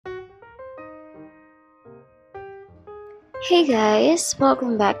Hey guys,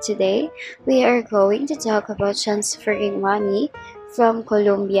 welcome back. Today we are going to talk about transferring money from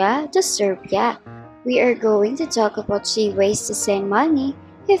Colombia to Serbia. We are going to talk about 3 ways to send money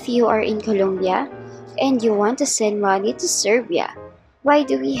if you are in Colombia and you want to send money to Serbia. Why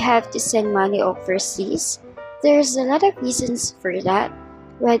do we have to send money overseas? There's a lot of reasons for that,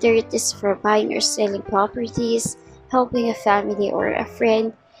 whether it is for buying or selling properties, helping a family or a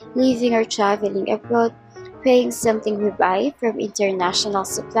friend, living or traveling abroad, paying something we buy from international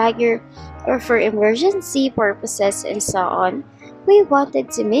supplier, or for emergency purposes and so on. We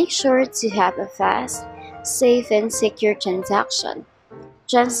wanted to make sure to have a fast, safe and secure transaction.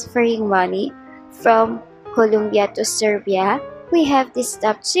 Transferring money from Colombia to Serbia, we have these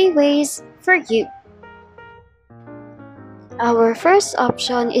top 3 ways for you. Our first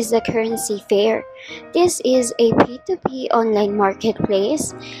option is the currency fair. This is a P2P online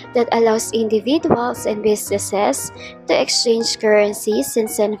marketplace that allows individuals and businesses to exchange currencies and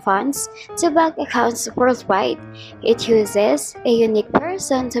send funds to bank accounts worldwide. It uses a unique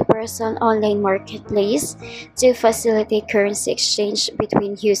person-to-person online marketplace to facilitate currency exchange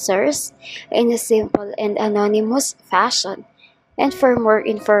between users in a simple and anonymous fashion. And for more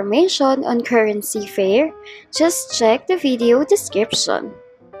information on currency fair, just check the video description.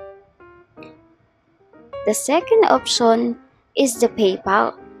 The second option is the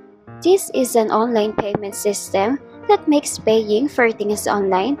PayPal. This is an online payment system that makes paying for things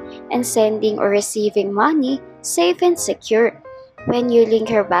online and sending or receiving money safe and secure. When you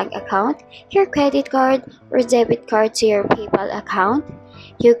link your bank account, your credit card, or debit card to your PayPal account,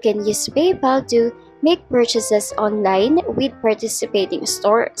 you can use PayPal to make purchases online with participating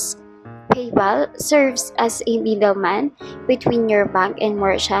stores. PayPal serves as a middleman between your bank and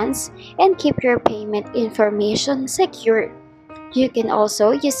merchants and keep your payment information secure. You can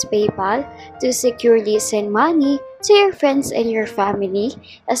also use PayPal to securely send money to your friends and your family,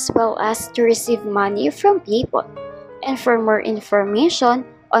 as well as to receive money from people. And for more information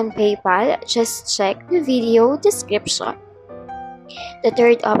on PayPal, just check the video description. The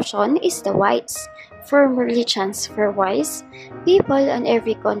third option is the Wise. Formerly TransferWise, people on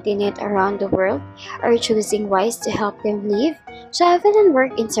every continent around the world are choosing Wise to help them live, travel, and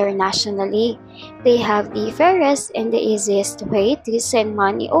work internationally. They have the fairest and the easiest way to send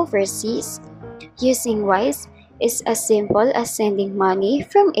money overseas. Using Wise is as simple as sending money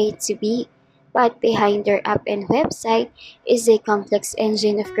from A to B, but behind their app and website is a complex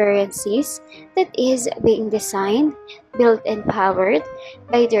engine of currencies that is being designed, built, and powered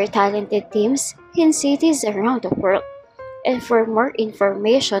by their talented teams in cities around the world. And for more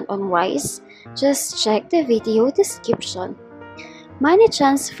information on Wise, just check the video description. Money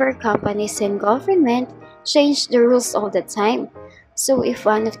transfer companies and government change the rules all the time. So if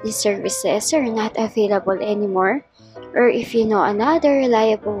one of these services are not available anymore, or if you know another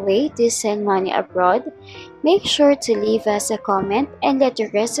reliable way to send money abroad, make sure to leave us a comment and let the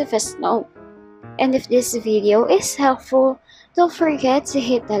rest of us know. And if this video is helpful, don't forget to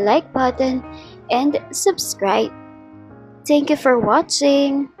hit the like button and subscribe. Thank you for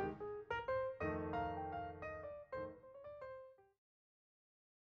watching.